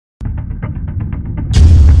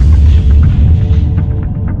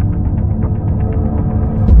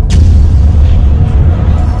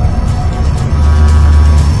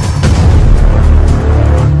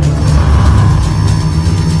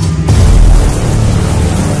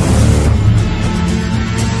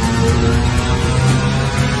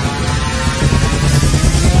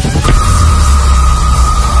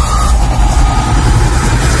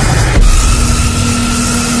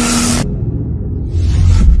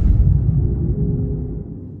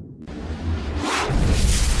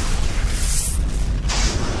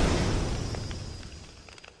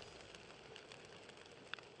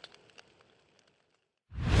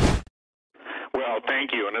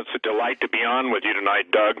delight to be on with you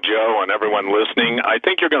tonight, Doug, Joe, and everyone listening. I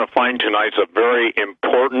think you're going to find tonight's a very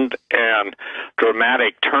important and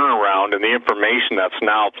dramatic turnaround in the information that's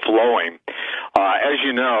now flowing. As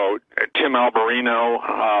you know, Tim Alberino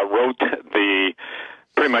wrote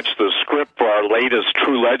pretty much the script for our latest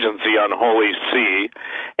True Legends, The Unholy See,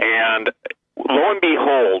 and lo and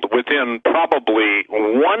behold, within probably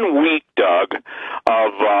 1 week, Doug,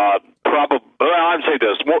 I'd say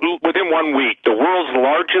this, within 1 week, the world's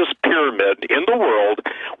largest pyramid in the world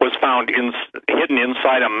was found hidden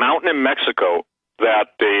inside a mountain in Mexico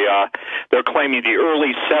that they're claiming the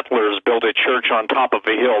early settlers built a church on top of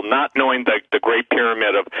a hill, not knowing that the Great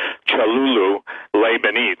Pyramid of Cholula lay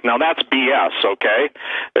beneath. Now, that's BS, okay?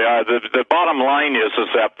 The bottom line is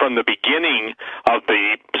that from the beginning of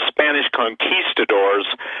the Spanish conquistadors,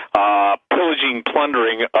 pillaging,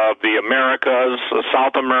 plundering of the Americas,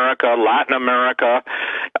 South America, Latin America,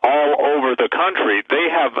 all over the country, they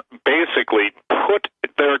have basically put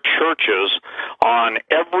their churches on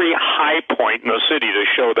every high point in the city to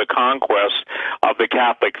show the conquest of the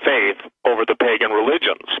Catholic faith over the pagan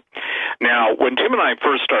religions. Now, when Tim and I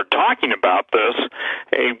first started talking about this,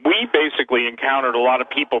 we basically encountered a lot of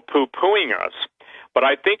people poo-pooing us. But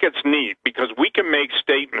I think it's neat because we can make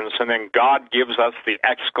statements and then God gives us the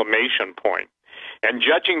exclamation point. And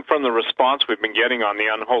judging from the response we've been getting on the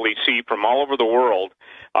Unholy See from all over the world,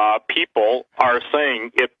 people are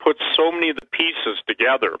saying it puts so many of the pieces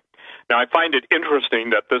together. Now, I find it interesting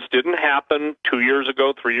that this didn't happen 2 years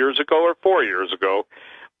ago, 3 years ago, or 4 years ago,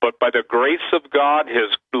 but by the grace of God,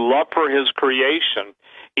 His love for His creation,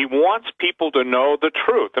 He wants people to know the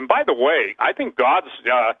truth. And by the way, I think God's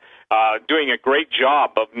doing a great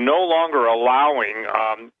job of no longer allowing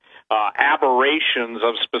aberrations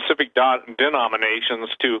of specific denominations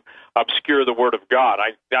to obscure the Word of God.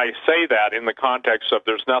 I say that in the context of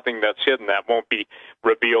there's nothing that's hidden that won't be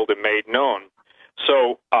revealed and made known.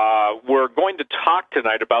 So we're going to talk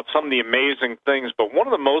tonight about some of the amazing things, but one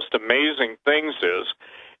of the most amazing things is,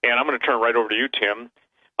 and I'm going to turn right over to you, Tim,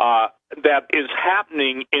 that is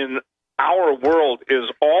happening in our world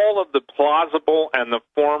is all of the plausible and the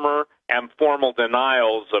former and formal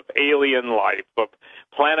denials of alien life, of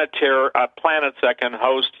planets that can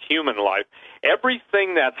host human life.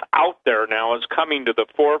 Everything that's out there now is coming to the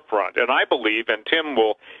forefront, and I believe, and Tim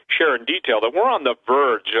will share in detail, that we're on the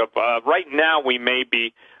verge of, right now we may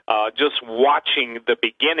be just watching the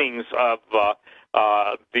beginnings of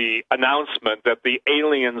the announcement that the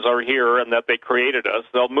aliens are here and that they created us.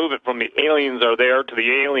 They'll move it from the aliens are there to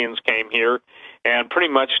the aliens came here, and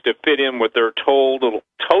pretty much to fit in with their total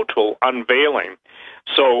unveiling.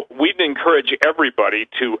 So we'd encourage everybody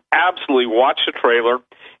to absolutely watch the trailer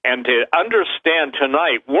and to understand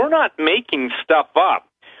tonight, we're not making stuff up.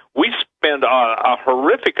 We spend a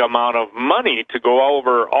horrific amount of money to go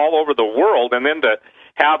all over the world and then to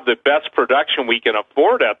have the best production we can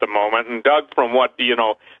afford at the moment. And Doug, from what,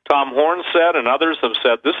 Tom Horn said and others have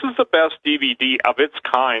said, this is the best DVD of its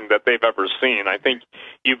kind that they've ever seen. I think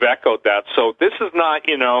you've echoed that. So this is not,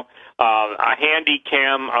 a handy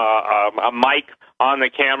cam, a mic on the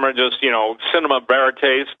camera, just, cinema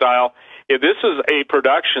verite style. This is a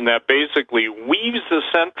production that basically weaves the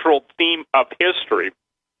central theme of history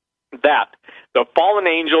that the fallen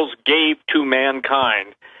angels gave to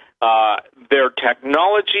mankind. Their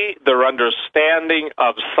technology, their understanding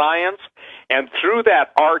of science, and through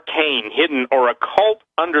that arcane, hidden, or occult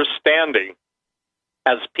understanding,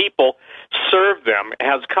 as people serve them,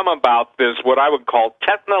 has come about this, what I would call,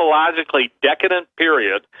 technologically decadent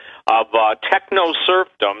period of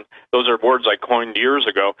techno-serfdom, those are words I coined years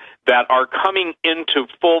ago, that are coming into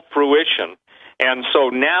full fruition. And so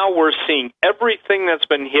now we're seeing everything that's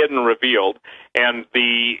been hidden revealed, and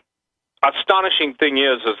the astonishing thing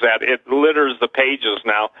is that it litters the pages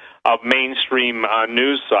now of mainstream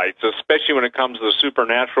news sites, especially when it comes to the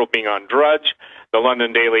supernatural being on Drudge, the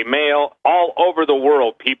London Daily Mail. All over the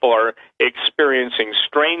world, people are experiencing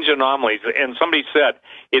strange anomalies. And somebody said,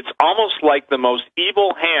 it's almost like the most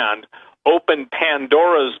evil hand opened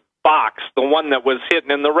Pandora's box, the one that was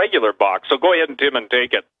hidden in the regular box. So go ahead, Tim, and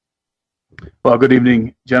take it. Well, good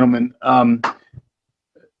evening, gentlemen.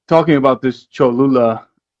 Talking about this Cholula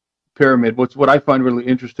pyramid, what I find really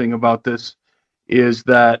interesting about this is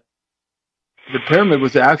that the pyramid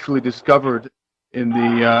was actually discovered in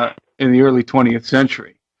the early 20th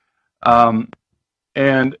century,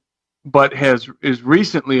 but is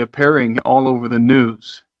recently appearing all over the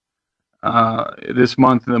news this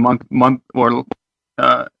month, in the month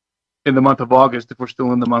of August, if we're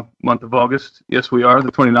still in the month of August. Yes, we are,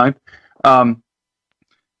 the 29th.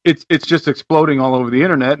 It's just exploding all over the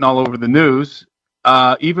internet and all over the news.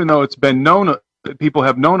 Even though it's been known people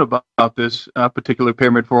have known about this particular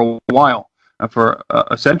pyramid for a while, for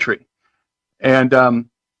a century, and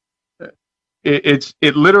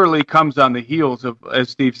it literally comes on the heels of, as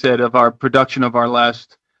Steve said, of our production of our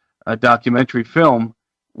last documentary film,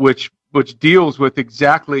 which deals with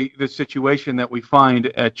exactly the situation that we find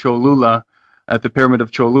at Cholula, at the pyramid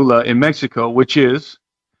of Cholula in Mexico, which is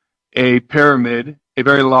a pyramid, a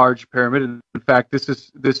very large pyramid. In fact, this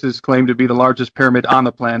is claimed to be the largest pyramid on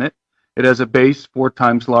the planet. It has a base 4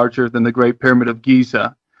 times larger than the Great Pyramid of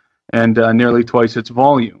Giza, and nearly twice its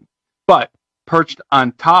volume. But perched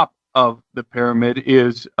on top of the pyramid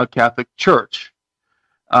is a Catholic church,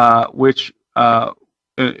 which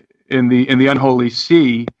in the Unholy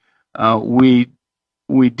See, we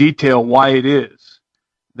detail why it is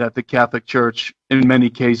that the Catholic Church, in many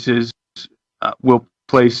cases, will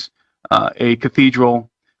place a cathedral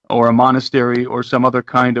or a monastery or some other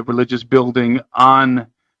kind of religious building on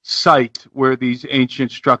site where these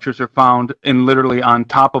ancient structures are found, and literally on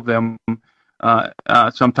top of them,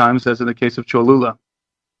 sometimes, as in the case of Cholula.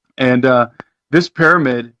 And this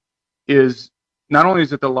pyramid is, not only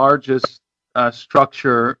is it the largest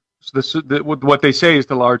structure, what they say is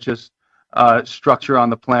the largest structure on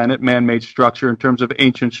the planet, man-made structure in terms of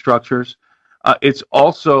ancient structures, it's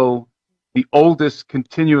also the oldest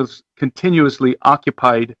continuously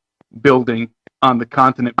occupied building on the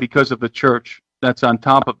continent because of the church that's on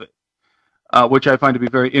top of it, which I find to be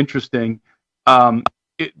very interesting.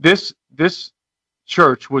 This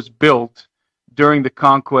church was built during the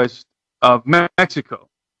conquest of Mexico,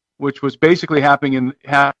 which was basically happening in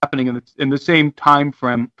the same time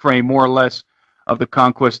frame, more or less, of the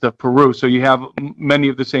conquest of Peru. So you have many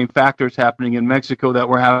of the same factors happening in Mexico that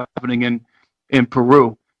were happening in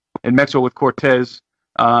Peru, in Mexico with Cortez,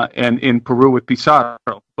 and in Peru with Pizarro.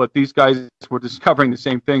 But these guys were discovering the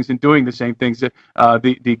same things and doing the same things.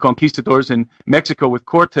 The conquistadors in Mexico with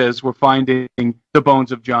Cortez were finding the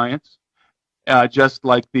bones of giants, just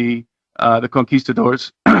like the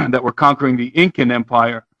conquistadors that were conquering the Incan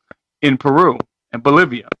Empire in Peru and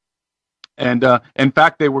Bolivia. And in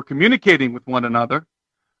fact, they were communicating with one another,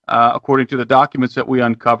 according to the documents that we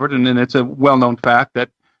uncovered. And then it's a well-known fact that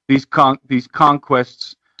these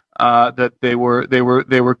conquests, that they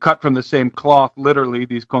were cut from the same cloth, literally,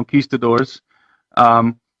 these conquistadors.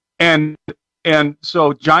 And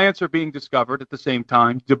so giants are being discovered at the same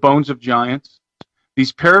time, the bones of giants.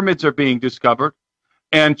 These pyramids are being discovered,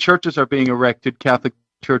 and churches are being erected, Catholic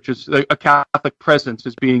churches. A Catholic presence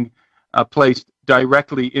is being placed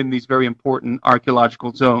directly in these very important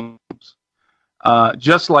archaeological zones.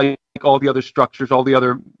 Just like all the other structures, all the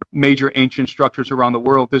other major ancient structures around the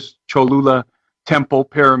world, this Cholula temple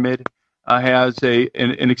pyramid has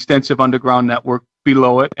an extensive underground network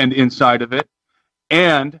below it and inside of it.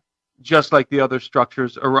 And just like the other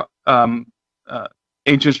structures,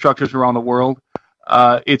 ancient structures around the world,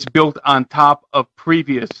 it's built on top of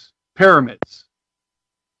previous pyramids.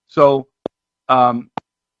 So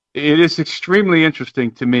it is extremely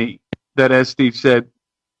interesting to me that, as Steve said,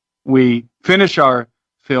 we finish our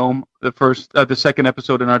film, the second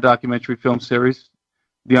episode in our documentary film series,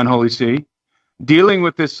 The Unholy See, dealing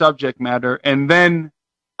with this subject matter, and then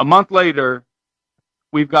a month later,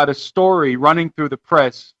 we've got a story running through the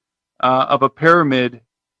press of a pyramid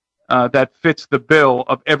that fits the bill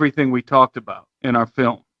of everything we talked about in our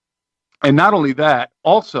film. And not only that,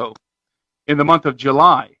 also in the month of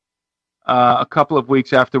July, a couple of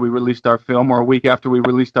weeks after we released our film, or a week after we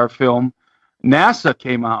released our film, NASA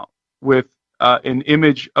came out with an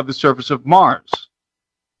image of the surface of Mars.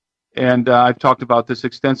 And I've talked about this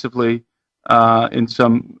extensively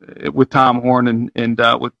with Tom Horn and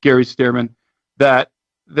with Gary Stearman, that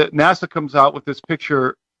NASA comes out with this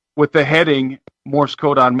picture with the heading Morse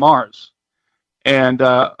code on Mars. And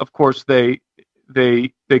of course, they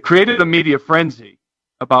created a media frenzy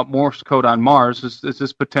about Morse code on Mars. Is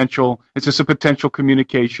this a potential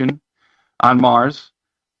communication on Mars?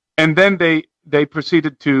 And then they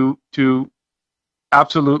proceeded to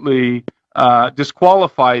absolutely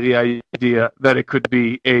disqualify the idea that it could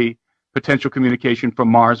be a potential communication from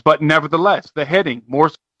Mars. But nevertheless, the heading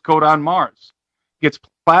Morse code on Mars gets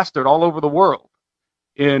plastered all over the world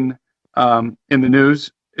in the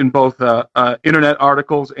news, in both internet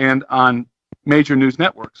articles and on major news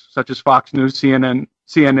networks such as Fox News, CNN,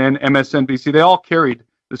 MSNBC. They all carried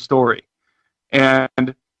the story.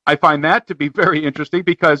 And I find that to be very interesting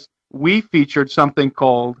because we featured something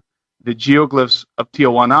called the geoglyphs of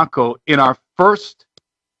Tiahuanaco in our first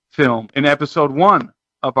film, in episode 1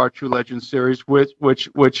 of our True Legends series, which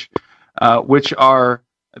are,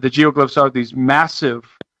 the geoglyphs are these massive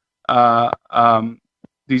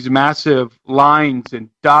these massive lines and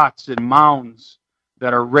dots and mounds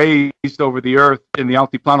that are raised over the earth in the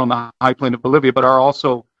Altiplano, on the high plain of Bolivia, but are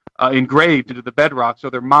also engraved into the bedrock. So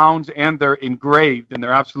they're mounds and they're engraved, and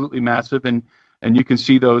they're absolutely massive. And you can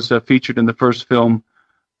see those featured in the first film,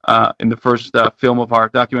 film of our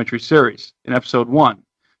documentary series in episode 1.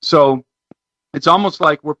 So it's almost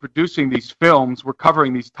like we're producing these films, we're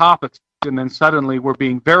covering these topics, and then suddenly we're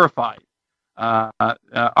being verified.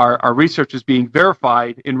 Our research is being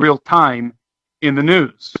verified in real time in the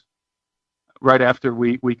news right after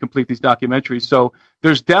we complete these documentaries. So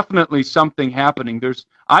there's definitely something happening.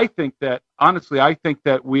 I think that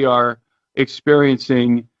we are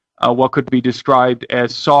experiencing what could be described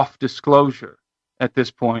as soft disclosure at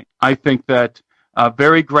this point. I think that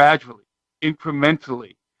very gradually,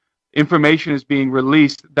 incrementally, information is being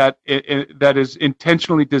released that is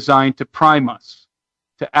intentionally designed to prime us,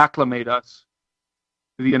 to acclimate us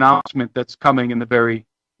to the announcement that's coming in the very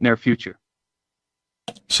near future.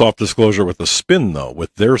 Soft disclosure with a spin, though,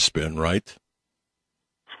 with their spin, right?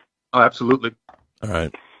 Oh, absolutely. All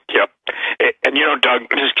right. Yep. And, Doug,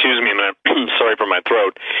 excuse me a minute. Sorry for my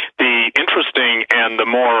throat. The interesting and the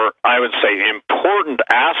more, I would say, important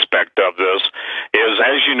aspect of this is,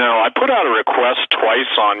 as you know, I put out a request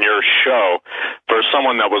twice on your show for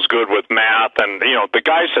someone that was good with math. And, the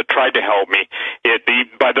guys that tried to help me,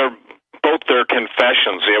 both their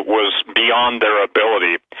confessions, it was beyond their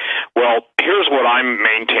ability. Well, here's what I'm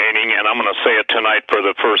maintaining, and I'm going to say it tonight for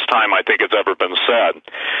the first time I think it's ever been said.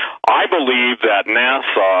 I believe that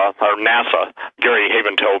NASA, Gary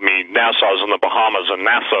Haven told me NASA's in the Bahamas and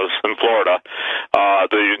NASA's in Florida,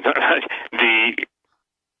 the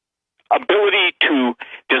ability to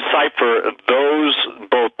decipher those,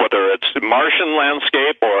 both whether it's the Martian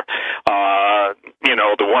landscape or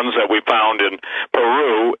the ones that we found in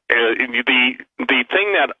Peru, the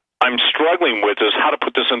thing that I'm struggling with is how to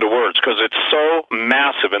put this into words, because it's so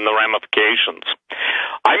massive in the ramifications.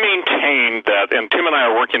 I maintain that, and Tim and I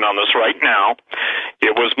are working on this right now,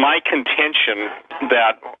 it was my contention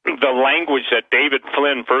that the language that David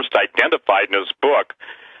Flynn first identified in his book,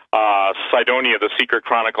 Cydonia, the Secret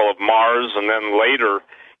Chronicle of Mars, and then later,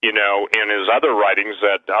 in his other writings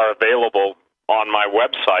that are available on my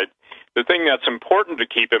website, the thing that's important to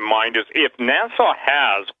keep in mind is if NASA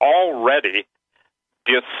has already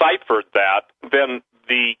deciphered that, then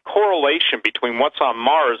the correlation between what's on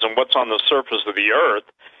Mars and what's on the surface of the Earth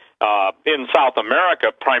in South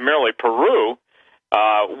America, primarily Peru,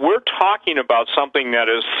 we're talking about something that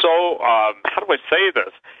is so, how do I say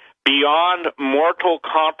this, beyond mortal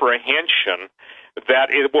comprehension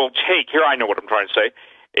that it will take, here I know what I'm trying to say,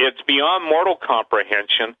 it's beyond mortal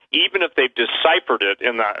comprehension, even if they've deciphered it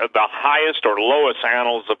in the highest or lowest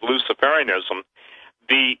annals of Luciferianism.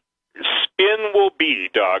 The spin will be,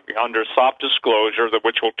 Doug, under soft disclosure,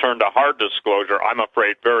 which will turn to hard disclosure, I'm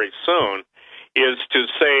afraid, very soon, is to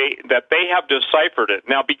say that they have deciphered it.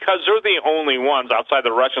 Now, because they're the only ones outside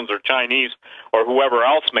the Russians or Chinese or whoever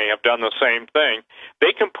else may have done the same thing,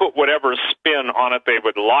 they can put whatever spin on it they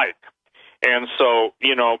would like. And so,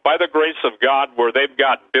 by the grace of God, where they've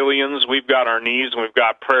got billions, we've got our knees, and we've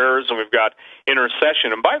got prayers, and we've got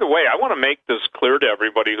intercession. And by the way, I want to make this clear to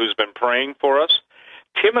everybody who's been praying for us.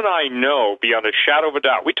 Tim and I know beyond a shadow of a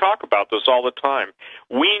doubt, we talk about this all the time,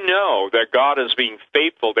 we know that God is being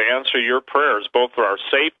faithful to answer your prayers, both for our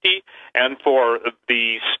safety and for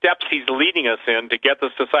the steps he's leading us in to get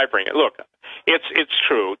this deciphering. Look, it's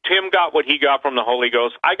true. Tim got what he got from the Holy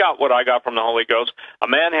Ghost. I got what I got from the Holy Ghost. A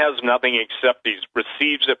man has nothing except he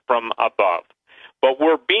receives it from above. But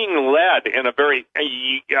we're being led in a very,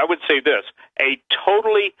 I would say this, a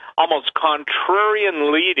totally almost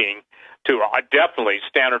contrarian leading to definitely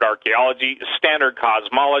standard archaeology, standard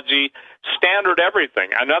cosmology, standard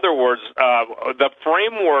everything. In other words, the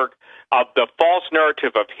framework of the false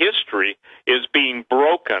narrative of history is being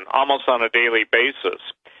broken almost on a daily basis.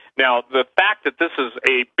 Now, the fact that this is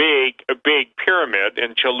a big pyramid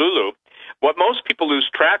in Cholula, what most people lose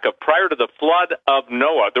track of, prior to the flood of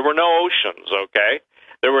Noah, there were no oceans, okay?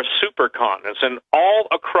 There were supercontinents, and all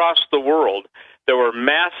across the world, there were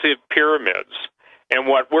massive pyramids. And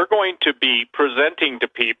what we're going to be presenting to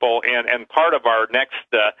people, and part of our next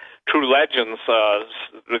True Legends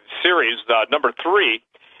series, number 3,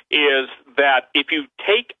 is that if you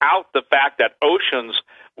take out the fact that oceans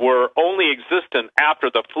were only existent after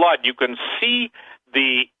the flood, you can see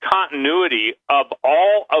the continuity of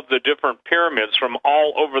all of the different pyramids from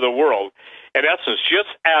all over the world. In essence,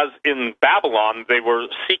 just as in Babylon, they were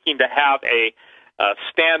seeking to have a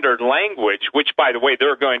standard language, which, by the way,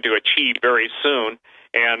 they're going to achieve very soon,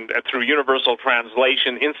 and through universal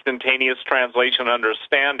translation, instantaneous translation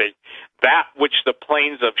understanding, that which the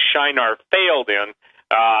plains of Shinar failed in,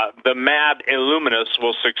 the mad Illuminists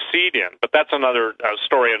will succeed in. But that's another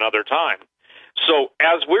story another time. So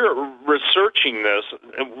as we're researching this,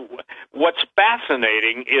 what's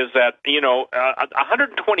fascinating is that,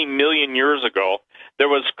 120 million years ago, there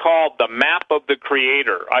was called the Map of the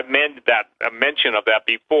Creator. I've made a mention of that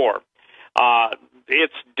before.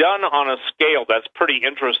 It's done on a scale that's pretty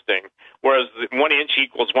interesting, whereas 1 inch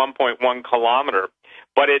equals 1.1 kilometer,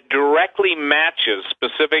 but it directly matches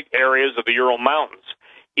specific areas of the Ural Mountains.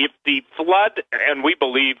 If the flood, and we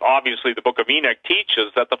believe, obviously, the book of Enoch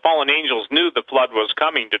teaches that the fallen angels knew the flood was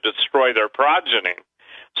coming to destroy their progeny.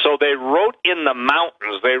 So they wrote in the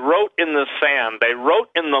mountains, they wrote in the sand, they wrote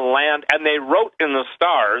in the land, and they wrote in the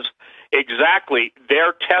stars exactly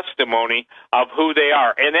their testimony of who they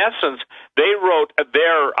are. In essence, they wrote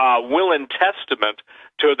their will and testament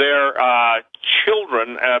to their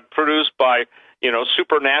children produced by,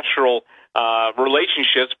 supernatural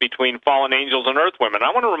relationships between fallen angels and earth women.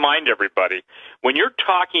 I want to remind everybody, when you're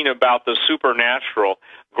talking about the supernatural,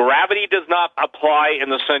 gravity does not apply in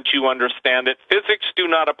the sense you understand it. Physics do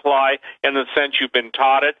not apply in the sense you've been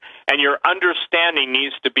taught it, and your understanding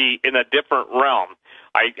needs to be in a different realm.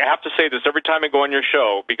 I have to say this every time I go on your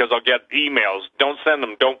show because I'll get emails. Don't send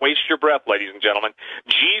them. Don't waste your breath, ladies and gentlemen.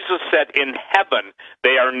 Jesus said in heaven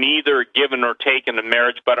they are neither given nor taken in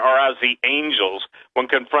marriage, but are as the angels when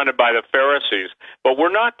confronted by the Pharisees. But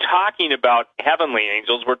we're not talking about heavenly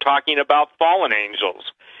angels. We're talking about fallen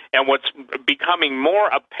angels. And what's becoming more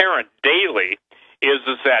apparent daily is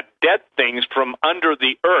that dead things from under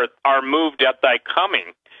the earth are moved at thy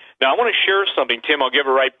coming. Now, I want to share something, Tim. I'll give it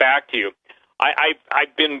right back to you.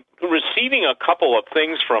 I've been receiving a couple of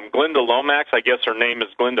things from Glinda Lomax. I guess her name is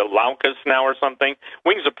Glinda Laukas now or something.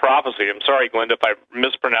 Wings of Prophecy. I'm sorry, Glinda, if I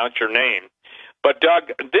mispronounced your name. But, Doug,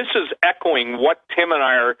 this is echoing what Tim and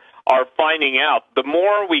I are finding out. The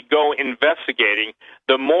more we go investigating,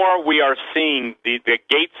 the more we are seeing the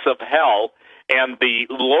gates of hell and the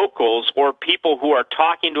locals or people who are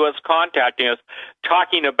talking to us, contacting us,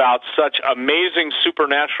 talking about such amazing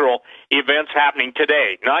supernatural events happening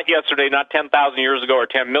today, not yesterday, not 10,000 years ago or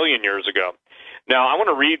 10 million years ago. Now, I want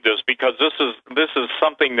to read this because this is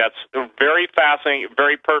something that's very fascinating,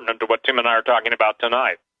 very pertinent to what Tim and I are talking about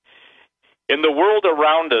tonight. In the world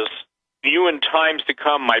around us, you in times to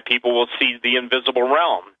come, my people, will see the invisible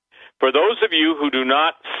realm. For those of you who do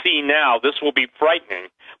not see now, this will be frightening,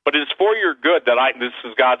 but it is for your good that this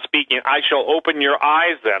is God speaking, I shall open your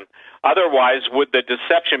eyes then. Otherwise, would the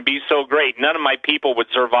deception be so great, none of my people would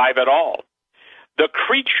survive at all. The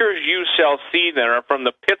creatures you shall see then are from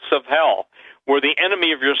the pits of hell, where the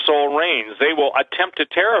enemy of your soul reigns. They will attempt to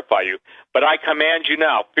terrify you, but I command you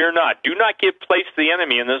now, fear not. Do not give place to the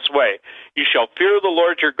enemy in this way. You shall fear the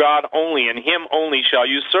Lord your God only, and him only shall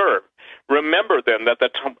you serve. Remember then that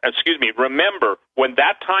remember when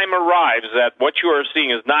that time arrives that what you are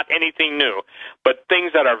seeing is not anything new, but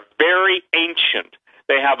things that are very ancient.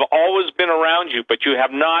 They have always been around you, but you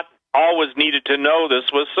have not always needed to know this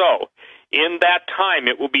was so. In that time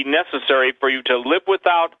it will be necessary for you to live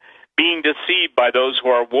without being deceived by those who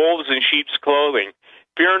are wolves in sheep's clothing.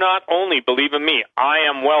 Fear not, only believe in me. I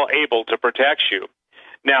am well able to protect you.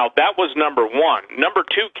 Now, that was number one. Number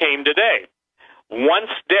two came today.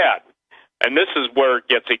 Once dead. And this is where it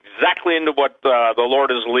gets exactly into what the Lord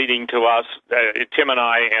is leading to us, Tim and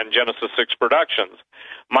I, and Genesis 6 Productions.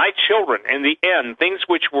 My children, in the end, things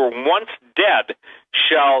which were once dead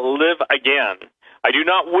shall live again. I do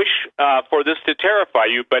not wish for this to terrify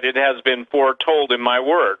you, but it has been foretold in my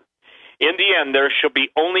word. In the end, there shall be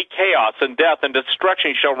only chaos and death, and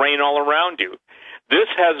destruction shall reign all around you. This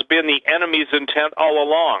has been the enemy's intent all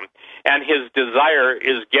along, and his desire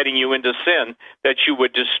is getting you into sin, that you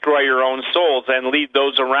would destroy your own souls and lead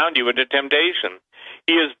those around you into temptation.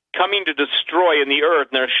 He is coming to destroy in the earth,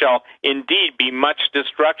 and there shall indeed be much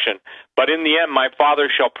destruction. But in the end, my Father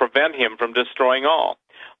shall prevent him from destroying all.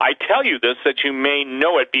 I tell you this that you may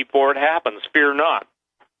know it before it happens. Fear not.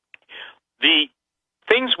 The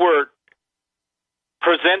things we're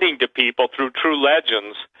presenting to people through true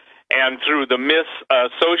legends and through the myths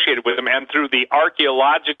associated with them and through the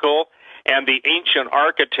archaeological and the ancient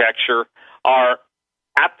architecture are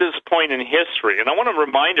at this point in history. And I want to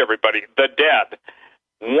remind everybody, the dead,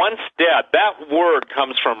 once dead, that word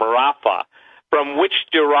comes from Rapha, from which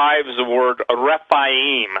derives the word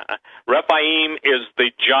Rephaim. Rephaim is the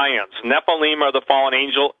giants. Nephilim are the fallen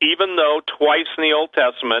angel, even though twice in the Old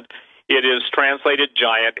Testament It is translated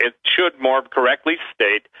giant. It should more correctly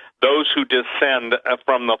state those who descend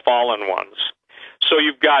from the fallen ones. So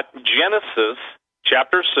you've got Genesis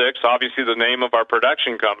chapter 6, obviously the name of our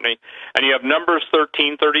production company, and you have Numbers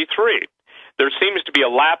 13:33. There seems to be a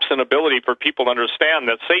lapse in ability for people to understand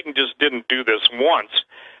that Satan just didn't do this once,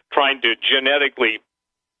 trying to genetically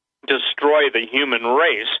destroy the human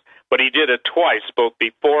race, but he did it twice, both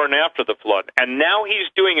before and after the flood. And now he's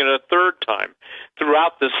doing it a third time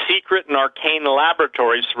throughout the secret and arcane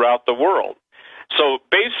laboratories throughout the world. So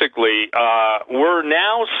basically, we're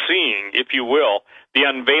now seeing, if you will, the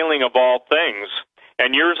unveiling of all things.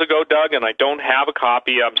 And years ago, Doug, and I don't have a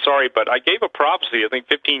copy, I'm sorry, but I gave a prophecy, I think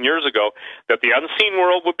 15 years ago, that the unseen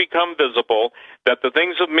world would become visible, that the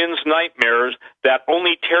things of men's nightmares that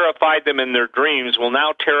only terrified them in their dreams will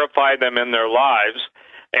now terrify them in their lives.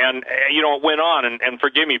 And, it went on, and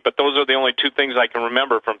forgive me, but those are the only two things I can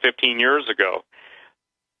remember from 15 years ago.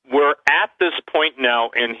 We're at this point now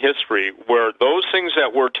in history where those things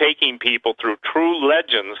that were taking people through true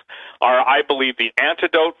legends are, I believe, the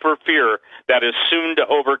antidote for fear that is soon to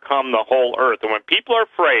overcome the whole earth. And when people are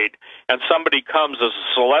afraid and somebody comes as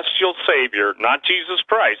a celestial savior, not Jesus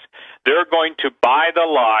Christ, they're going to buy the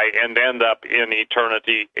lie and end up in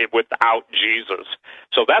eternity without Jesus.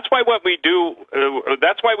 So that's why what we do.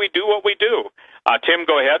 That's why we do what we do. Tim,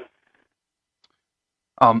 go ahead.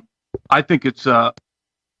 I think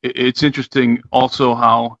it's interesting also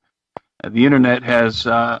how the internet has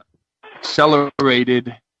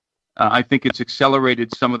accelerated. I think it's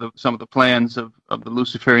accelerated some of the plans of the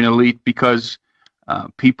Luciferian elite because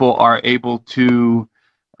people are able to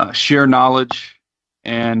share knowledge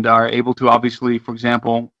and are able to, obviously, for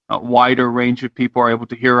example, a wider range of people are able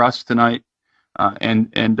to hear us tonight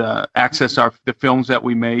and access the films that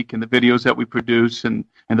we make and the videos that we produce and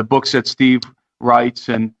the books that Steve writes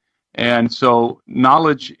and so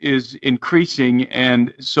knowledge is increasing,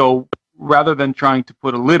 and so rather than trying to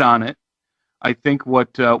put a lid on it, I think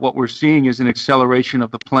what we're seeing is an acceleration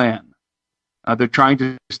of the plan. They're trying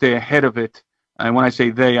to stay ahead of it, and when I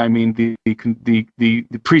say they, I mean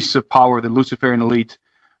the priests of power, the Luciferian elite,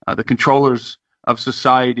 the controllers of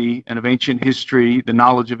society and of ancient history, the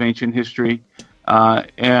knowledge of ancient history,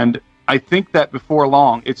 and I think that before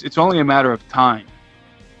long, it's only a matter of time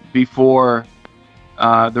before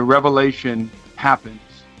the revelation happens,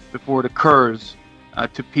 before it occurs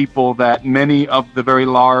to people that many of the very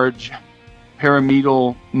large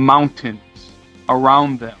pyramidal mountains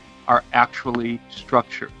around them are actually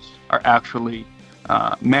structures, are actually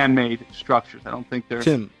man-made structures. I don't think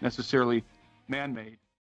they're necessarily man-made.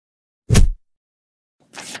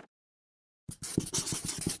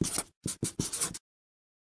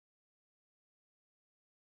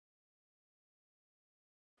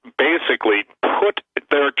 Basically put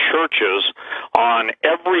their churches on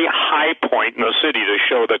every high point in the city to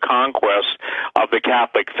show the conquest of the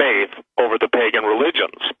Catholic faith over the pagan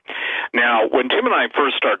religions. Now, when Tim and I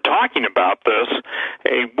first started talking about this,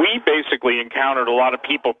 we basically encountered a lot of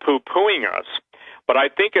people poo-pooing us. But I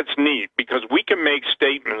think it's neat because we can make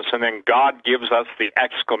statements and then God gives us the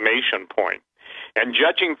exclamation point. And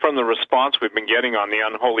judging from the response we've been getting on the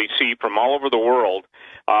Unholy See from all over the world,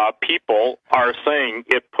 people are saying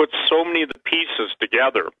it puts so many of the pieces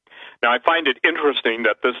together. Now, I find it interesting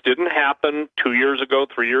that this didn't happen 2 years ago,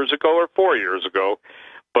 3 years ago, or 4 years ago,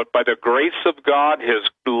 but by the grace of God, His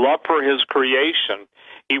love for His creation,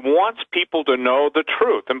 He wants people to know the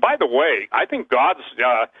truth. And by the way, I think God's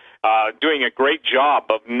doing a great job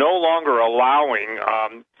of no longer allowing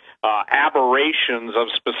aberrations of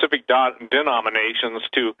specific denominations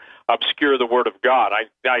to obscure the Word of God.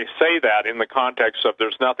 I say that in the context of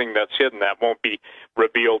there's nothing that's hidden that won't be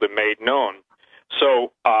revealed and made known.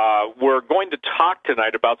 So we're going to talk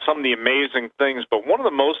tonight about some of the amazing things, but one of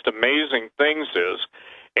the most amazing things is,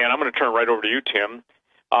 and I'm going to turn right over to you, Tim,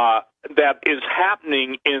 that is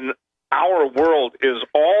happening in our world is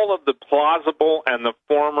all of the plausible and the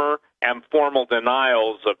former and formal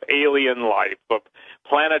denials of alien life, of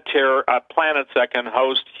planets that can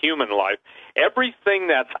host human life. Everything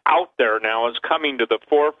that's out there now is coming to the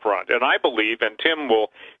forefront. And I believe, and Tim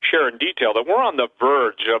will share in detail, that we're on the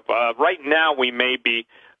verge of, right now we may be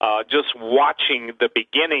just watching the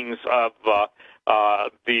beginnings of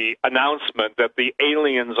the announcement that the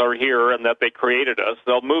aliens are here and that they created us.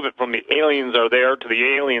 They'll move it from the aliens are there to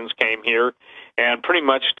the aliens came here, and pretty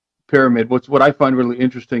much pyramid. What I find really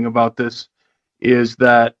interesting about this is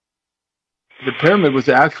that the pyramid was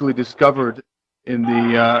actually discovered in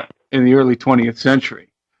the early 20th century,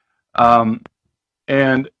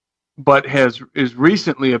 but is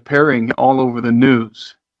recently appearing all over the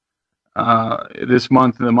news this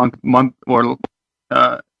month,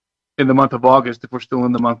 in in the month of August, if we're still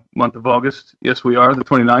in the month of August. Yes, we are, the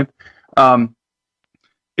 29th.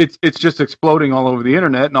 It's just exploding all over the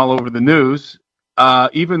internet and all over the news,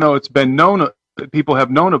 even though it's been known, people have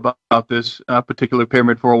known about this particular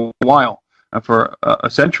pyramid for a while, for a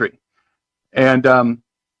century. And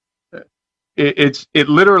it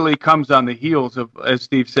literally comes on the heels of, as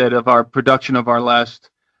Steve said, of our production of our last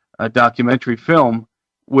documentary film,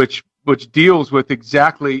 which deals with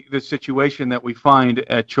exactly the situation that we find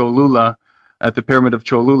at Cholula, at the Pyramid of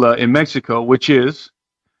Cholula in Mexico, which is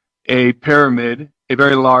a pyramid, a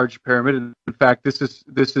very large pyramid. In fact, this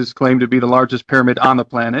is claimed to be the largest pyramid on the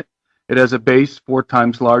planet. It has a base 4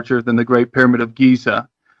 times larger than the Great Pyramid of Giza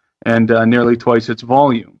and nearly twice its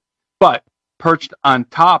volume. But perched on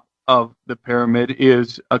top of the pyramid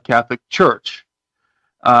is a Catholic church,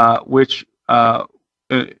 which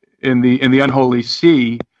in the Unholy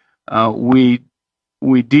See, we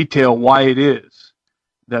detail why it is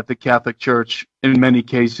that the Catholic Church, in many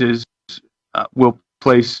cases, will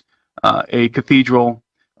place a cathedral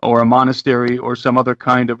or a monastery or some other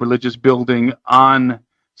kind of religious building on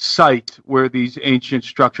site where these ancient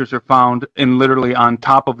structures are found, and literally on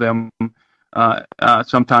top of them,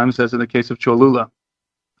 sometimes, as in the case of Cholula.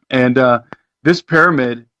 And this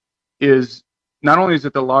pyramid is, not only is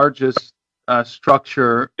it the largest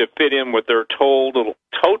structure to fit in with their total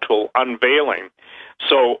unveiling.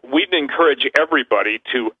 So we'd encourage everybody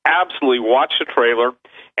to absolutely watch the trailer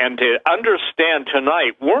and to understand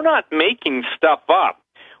tonight, we're not making stuff up.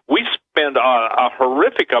 We spend a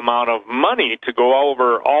horrific amount of money to go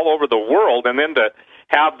all over the world, and then to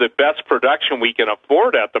have the best production we can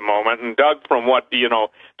afford at the moment. And Doug, from what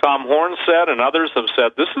Tom Horn said and others have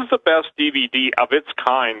said, this is the best DVD of its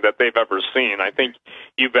kind that they've ever seen. I think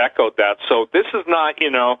you've echoed that. So this is not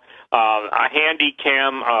a handy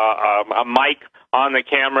cam, a mic on the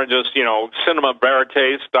camera, just cinema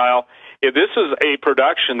verite style. This is a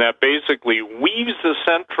production that basically weaves the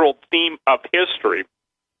central theme of history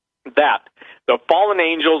that the fallen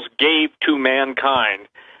angels gave to mankind.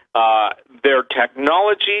 Their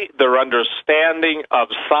technology, their understanding of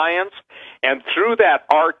science, and through that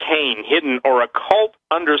arcane, hidden, or occult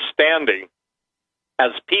understanding,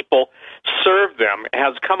 as people serve them,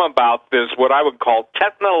 has come about this, what I would call,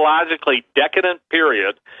 technologically decadent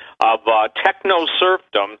period of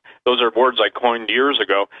techno-serfdom. Those are words I coined years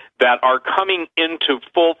ago, that are coming into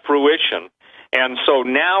full fruition. And so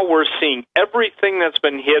now we're seeing everything that's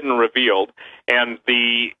been hidden revealed, and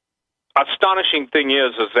the astonishing thing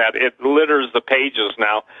is that it litters the pages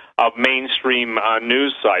now of mainstream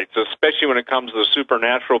news sites, especially when it comes to the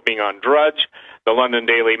supernatural being on Drudge, the London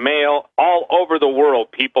Daily Mail. All over the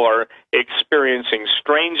world, people are experiencing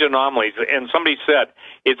strange anomalies. And somebody said,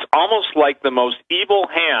 it's almost like the most evil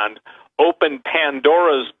hand opened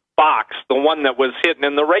Pandora's box, the one that was hidden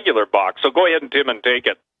in the regular box. So go ahead, Tim, and take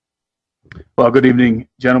it. Well, good evening,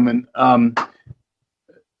 gentlemen.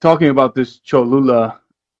 Talking about this Cholula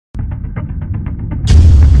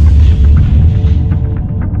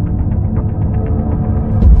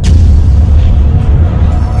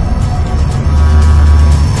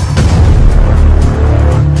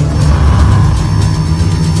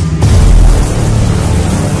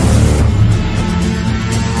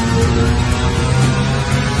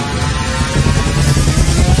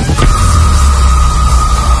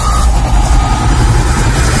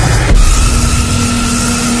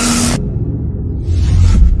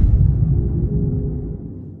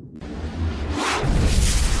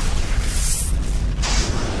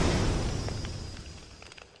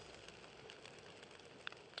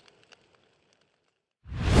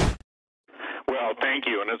Thank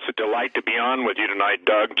you, and it's a delight to be on with you tonight,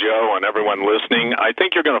 Doug, Joe, and everyone listening. I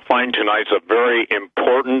think you're going to find tonight's a very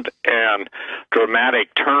important and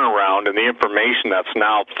dramatic turnaround in the information that's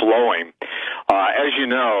now flowing. As you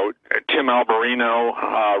know, Tim Alberino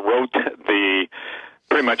wrote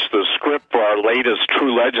pretty much the script for our latest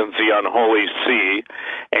True Legends, The Unholy See,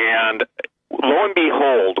 and lo and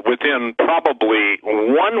behold, within probably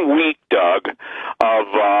 1 week, Doug, of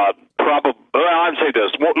I'd say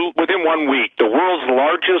this, within 1 week, the world's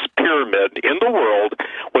largest pyramid in the world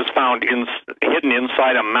was found hidden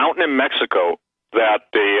inside a mountain in Mexico that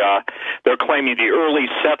they're claiming the early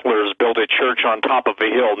settlers built a church on top of a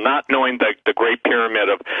hill, not knowing that the Great Pyramid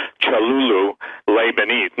of Cholula lay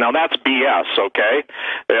beneath. Now, that's BS, okay?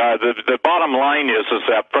 The bottom line is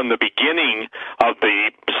that from the beginning of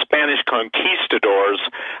the Spanish conquistadors,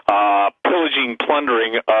 pillaging,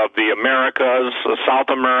 plundering of the Americas, South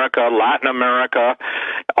America, Latin America,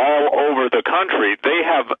 all over the country, they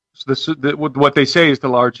have... what they say is the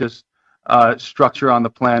largest structure on the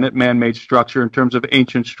planet, man-made structure in terms of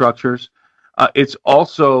ancient structures. It's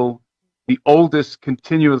also the oldest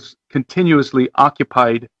continuously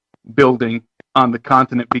occupied building on the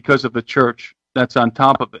continent because of the church that's on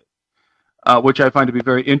top of it, which I find to be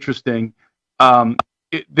very interesting.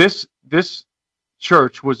 This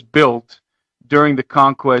church was built during the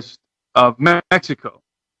conquest of Mexico,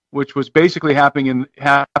 which was basically happening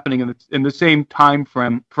in the same time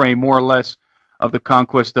frame, more or less, of the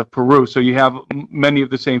conquest of Peru. So you have many of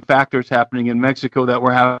the same factors happening in Mexico that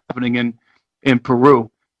were happening in Peru,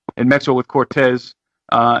 in Mexico with Cortez,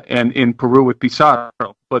 and in Peru with Pizarro.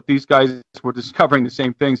 But these guys were discovering the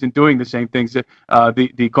same things and doing the same things.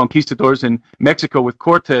 The conquistadors in Mexico with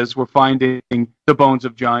Cortez were finding the bones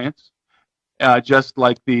of giants, just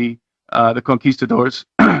like the conquistadors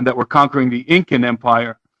that were conquering the Incan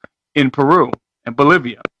Empire in Peru and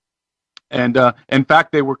Bolivia. And in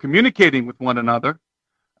fact, they were communicating with one another,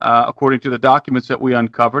 according to the documents that we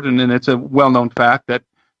uncovered. And then it's a well-known fact that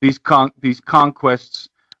these conquests,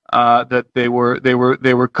 that they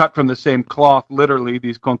were cut from the same cloth, literally,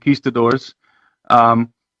 these conquistadors.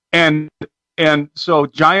 And so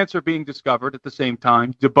giants are being discovered at the same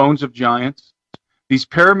time, the bones of giants. These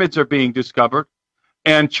pyramids are being discovered,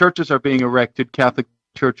 and churches are being erected, Catholic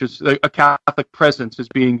churches. A Catholic presence is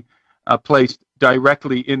being placed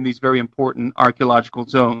directly in these very important archaeological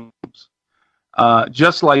zones.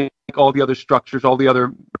 Just like all the other structures, all the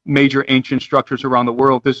other major ancient structures around the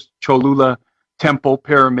world, this Cholula temple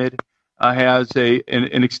pyramid has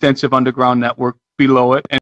an extensive underground network below it, and